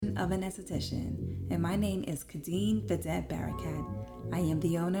of an esthetician, and my name is Kadeen Vedette Barakat. I am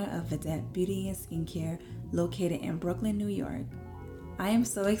the owner of Vedette Beauty and Skincare located in Brooklyn, New York. I am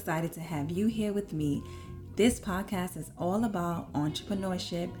so excited to have you here with me. This podcast is all about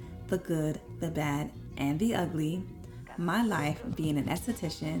entrepreneurship, the good, the bad, and the ugly. My life being an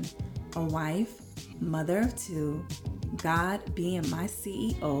esthetician, a wife, mother of two, God being my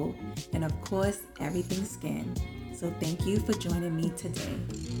CEO, and of course, everything skin. So thank you for joining me today.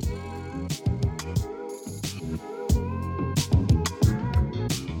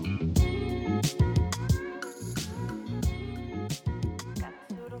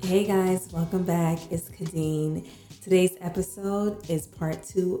 Hey guys, welcome back. It's Kadeen. Today's episode is part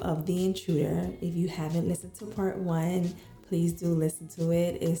 2 of The Intruder. If you haven't listened to part 1, please do listen to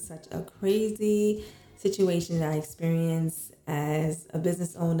it. It's such a crazy situation that I experienced as a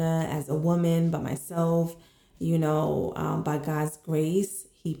business owner, as a woman, by myself. By God's grace,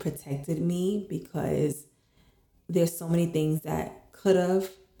 He protected me because there's so many things that could have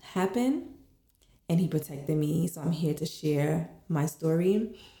happened and He protected me. So I'm here to share my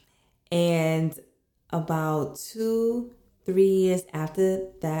story. And about 2-3 years after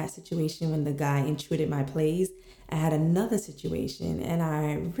that situation, when the guy intruded my place, I had another situation, and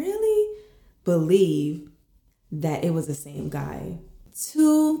I really believe that it was the same guy.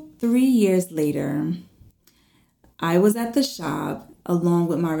 2-3 years later, I was at the shop along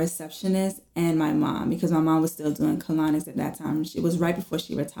with my receptionist and my mom, because my mom was still doing colonics at that time. It was right before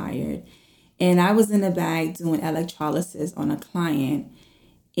she retired. And I was in the back doing electrolysis on a client.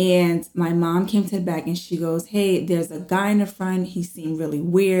 And my mom came to the back and she goes, "Hey, there's a guy in the front. He seemed really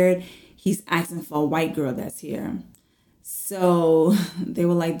weird. He's asking for a white girl that's here." So they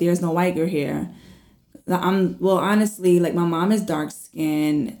were like, "There's no white girl here." Honestly, my mom is dark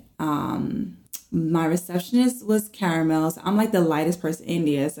skinned. My receptionist was caramel. So I'm like the lightest person in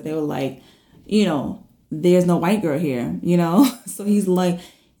there. So they were like, "There's no white girl here," So he's like,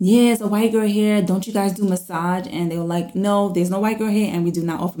 "Yeah, it's a white girl here. Don't you guys do massage?" And they were like, "No, there's no white girl here and we do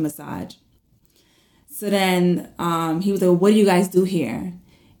not offer massage." So then he was like, "What do you guys do here?"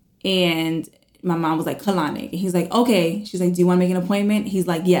 And my mom was like, "Colonic." And he's like, "Okay." She's like, "Do you want to make an appointment?" He's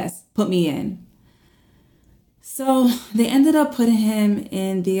like, "Yes, put me in." So they ended up putting him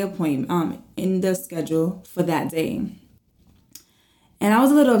in the appointment, in the schedule for that day. And I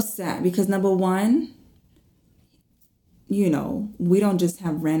was a little upset because number one, we don't just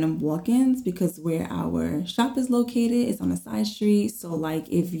have random walk-ins, because where our shop is located is on a side street. So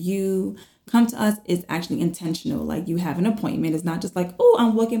if you come to us, it's actually intentional. You have an appointment. It's not just "Oh,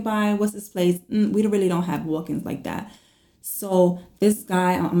 I'm walking by. What's this place?" We really don't have walk-ins like that. So this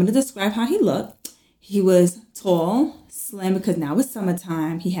guy, I'm going to describe how he looked. He was tall, slim, because now it's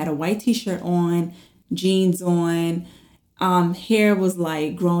summertime. He had a white t-shirt on, jeans on. Hair was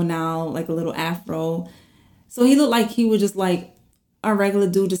grown out, a little afro. So he looked like he was just a regular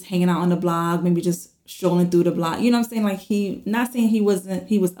dude just hanging out on the block, maybe just strolling through the block. You know what I'm saying? Not saying he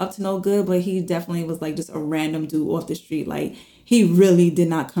was up to no good, but he definitely was just a random dude off the street. He really did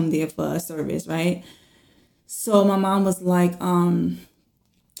not come there for a service, right? So my mom was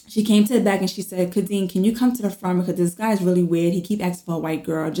she came to the back and she said, "Kadeen, can you come to the front? Because this guy is really weird. He keep asking for a white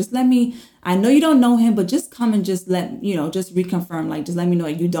girl. Just I know you don't know him, but just come and just just reconfirm, just let me know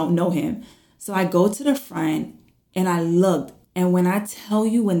you don't know him." So I go to the front and I looked. And when I tell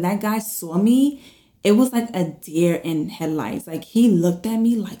you, when that guy saw me, it was like a deer in headlights. He looked at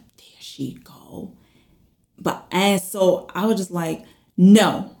me there she go. And so I was just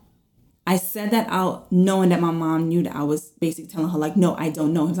no. I said that out knowing that my mom knew that I was basically telling her no, I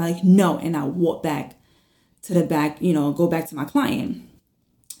don't know him. So no. And I walked back to the back, go back to my client.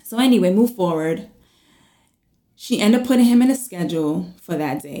 So anyway, move forward. She ended up putting him in a schedule for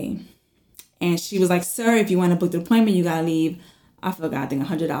that day. And she was like, "Sir, if you want to book the appointment, you got to leave," I forgot, I think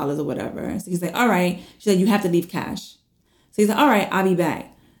 $100 or whatever. So he's like, "All right." She said, "You have to leave cash." So he's like, "All right, I'll be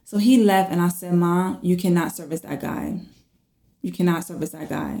back." So he left and I said, "Ma, you cannot service that guy. You cannot service that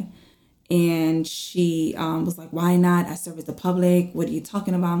guy." And she was like, "Why not? I service the public. What are you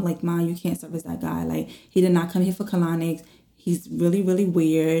talking about?" I'm like, "Ma, you can't service that guy. He did not come here for colonics. He's really, really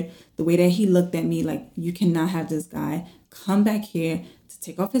weird. The way that he looked at me, you cannot have this guy come back here to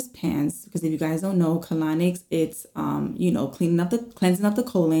take off his pants." Because if you guys don't know, colonics, it's, cleansing up the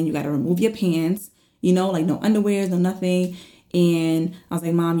colon. You got to remove your pants, no underwears, no nothing. And I was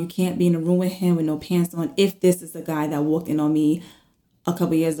like, "Mom, you can't be in a room with him with no pants on if this is the guy that walked in on me a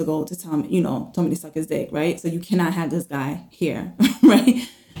couple years ago to tell me, told me to suck his dick, right? So you cannot have this guy here, right?"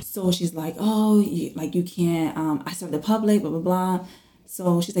 So she's like, "Oh, you can't, I serve the public, blah, blah, blah."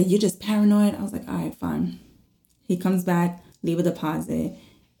 So she's like, "You're just paranoid." I was like, "All right, fine." He comes back, leave a deposit.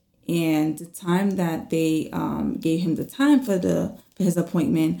 And the time that they gave him the time for his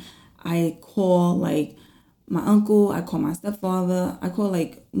appointment, I call like my uncle, I call my stepfather, I call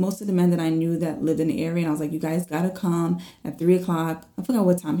like most of the men that I knew that lived in the area, and I was like, you guys gotta come at 3:00. I forgot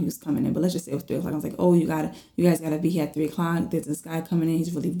what time he was coming in, but let's just say it was 3:00. I was like, oh, you guys gotta be here at 3:00. There's this guy coming in,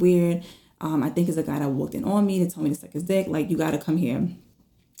 he's really weird. I think it's a guy that walked in on me to tell me to suck his dick. Like, you gotta come here.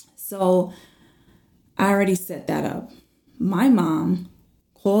 So I already set that up. My mom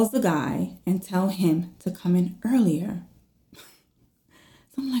calls the guy and tell him to come in earlier.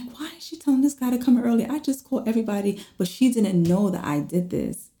 So I'm like, why is she telling this guy to come early? I just called everybody, but she didn't know that I did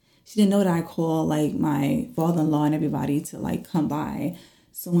this. She didn't know that I called like my father-in-law and everybody to like come by.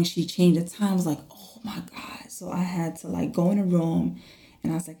 So when she changed the time, I was like, oh my God. So I had to like go in a room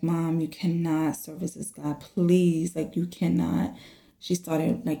and I was like, Mom, you cannot service this guy, please. Like, you cannot. She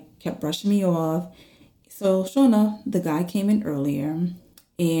started kept brushing me off. So sure enough, the guy came in earlier,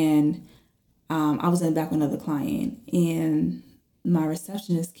 and I was in the back with another client, and my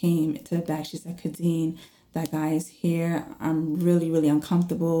receptionist came to the back. She said, Kadeen, that guy is here. I'm really, really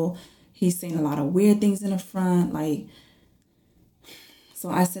uncomfortable. He's saying a lot of weird things in the front. So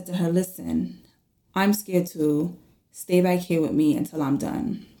I said to her, listen, I'm scared too. Stay back here with me until I'm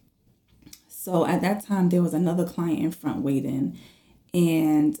done. So at that time, there was another client in front waiting,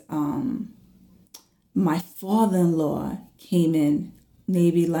 and my father-in-law came in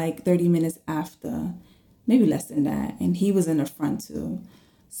maybe 30 minutes after, maybe less than that, and he was in the front too.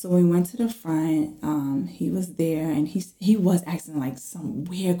 So we went to the front. He was there, and he was asking some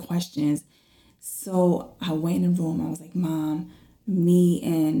weird questions. So I went in the room. I was like, Mom, me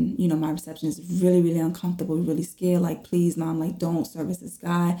and my receptionist is really, really uncomfortable, really scared. Please, Mom, don't service this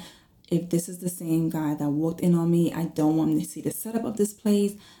guy. If this is the same guy that walked in on me, I don't want him to see the setup of this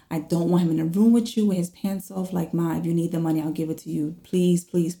place. I don't want him in a room with you with his pants off. Ma, if you need the money, I'll give it to you. Please,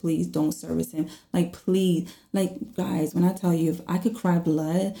 please, please don't service him. Please. Guys, when I tell you, if I could cry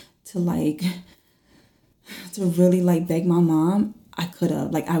blood to to really beg my mom, I could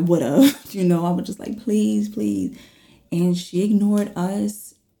have. I would have. I would just please, please. And she ignored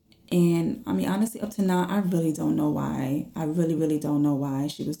us. And I mean, honestly, up to now, I really don't know why. I really, really don't know why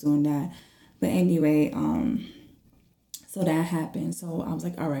she was doing that. But anyway, so that happened. So I was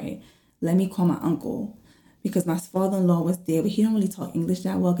like, all right, let me call my uncle, because my father-in-law was there, but he don't really talk English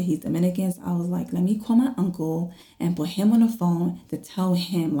that well because he's Dominican. So I was like, let me call my uncle and put him on the phone to tell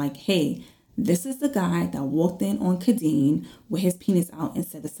him hey, this is the guy that walked in on Kadeen with his penis out and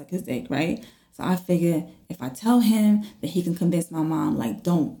said to suck his dick, right? So I figured if I tell him, that he can convince my mom,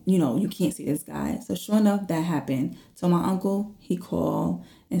 don't, you can't see this guy. So sure enough, that happened. So my uncle, he called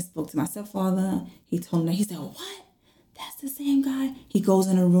and spoke to my stepfather. He told him that. He said, what? That's the same guy? He goes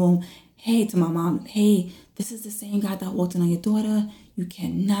in the room. Hey, to my mom, hey, this is the same guy that walked in on your daughter. You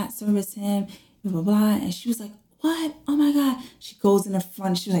cannot service him, blah, blah, blah. And she was like, what? Oh my God. She goes in the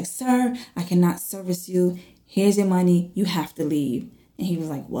front. She was like, sir, I cannot service you. Here's your money. You have to leave. And he was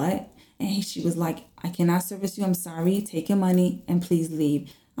like, what? And she was like, I cannot service you. I'm sorry. Take your money and please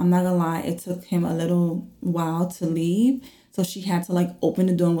leave. I'm not gonna lie. It took him a little while to leave. So she had to open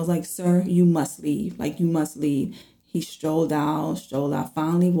the door and was like, sir, you must leave. You must leave. He strolled out,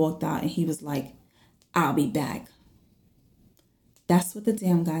 finally walked out. And he was like, I'll be back. That's what the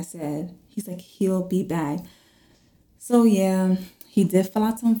damn guy said. He's like, he'll be back. So yeah, he did fill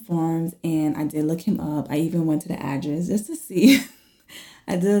out some forms and I did look him up. I even went to the address just to see.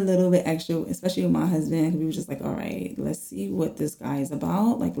 I did a little bit extra, especially with my husband. We were just all right, let's see what this guy is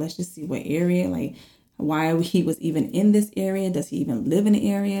about. Let's just see what area, why he was even in this area. Does he even live in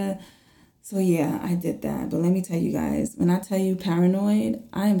the area? So yeah, I did that. But let me tell you guys, when I tell you paranoid,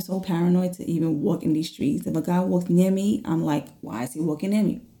 I am so paranoid to even walk in these streets. If a guy walks near me, I'm like, why is he walking near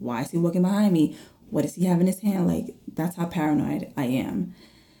me? Why is he walking behind me? What does he have in his hand? That's how paranoid I am.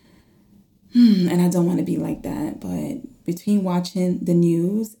 And I don't want to be like that. But between watching the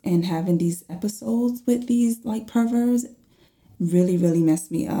news and having these episodes with these perverts, really, really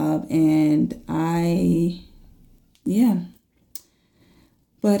messed me up. And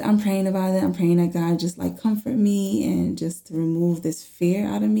But I'm praying about it. I'm praying that God just comfort me and just to remove this fear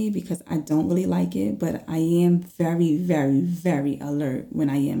out of me, because I don't really like it. But I am very, very, very alert when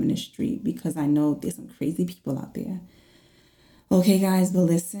I am in the street, because I know there's some crazy people out there. Okay, guys, but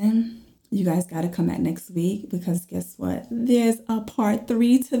listen, you guys got to come back next week, because guess what? There's a part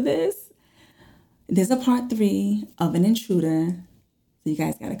 3 to this. There's a part 3 of an intruder. So you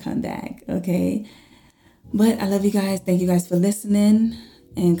guys got to come back, okay? But I love you guys. Thank you guys for listening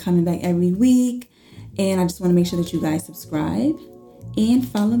and coming back every week. And I just want to make sure that you guys subscribe And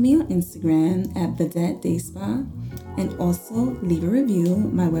follow me on Instagram at Vedette Day Spa. And also leave a review.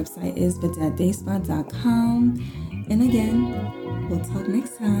 My website is vedettedayspa.com. And again, we'll talk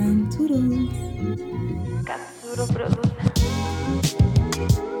next time. Toodles. Katsuro produce.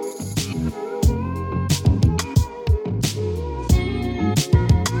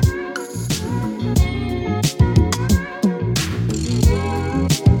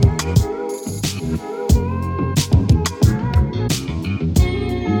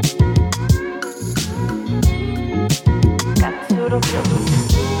 Katsuro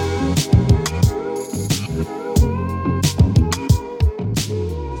produce.